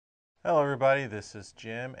Hello everybody, this is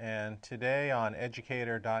Jim, and today on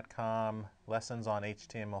Educator.com lessons on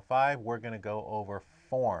HTML5 we're going to go over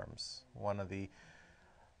forms, one of the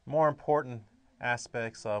more important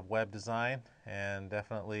aspects of web design and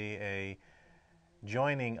definitely a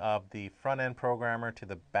joining of the front-end programmer to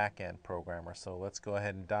the back-end programmer. So let's go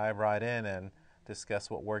ahead and dive right in and discuss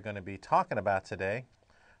what we're going to be talking about today.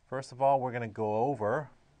 First of all, we're going to go over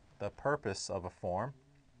the purpose of a form.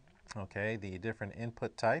 Okay, the different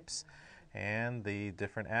input types and the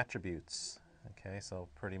different attributes. Okay, so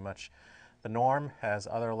pretty much the norm has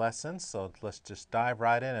other lessons, so let's just dive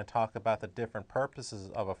right in and talk about the different purposes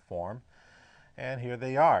of a form. And here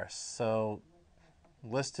they are. So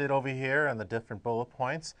listed over here in the different bullet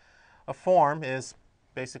points, a form is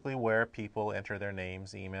basically where people enter their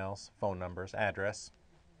names, emails, phone numbers, address,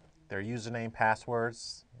 their username,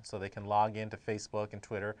 passwords, so they can log into Facebook and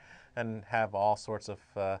Twitter and have all sorts of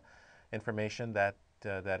information that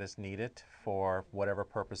is needed for whatever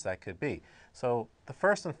purpose that could be. So the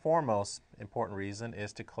first and foremost important reason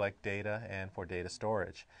is to collect data and for data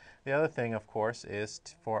storage. The other thing, of course, is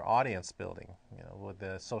for audience building. You know, with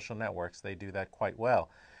the social networks, they do that quite well.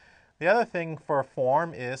 The other thing for a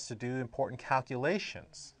form is to do important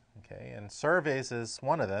calculations. Okay, and surveys is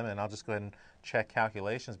one of them, and I'll just go ahead and check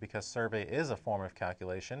calculations because survey is a form of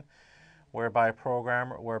calculation, whereby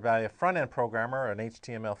a front-end programmer, an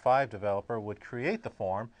HTML5 developer, would create the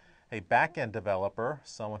form. A back-end developer,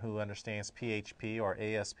 someone who understands PHP or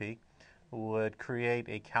ASP, would create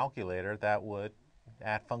a calculator that would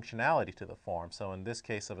add functionality to the form. So in this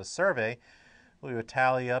case of a survey, we would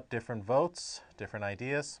tally up different votes, different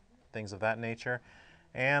ideas, things of that nature.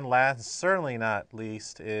 And last, certainly not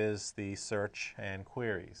least, is the search and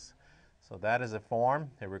queries. So that is a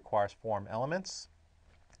form. It requires form elements.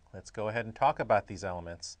 Let's go ahead and talk about these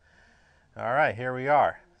elements. All right, here we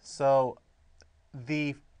are. So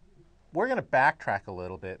we're going to backtrack a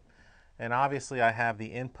little bit. And obviously I have the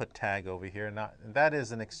input tag over here. That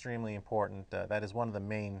is an extremely important, that is one of the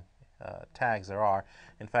main tags there are.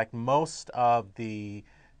 In fact, most of the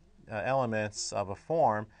elements of a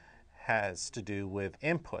form has to do with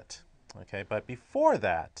input. Okay, but before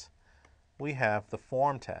that, we have the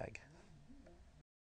form tag.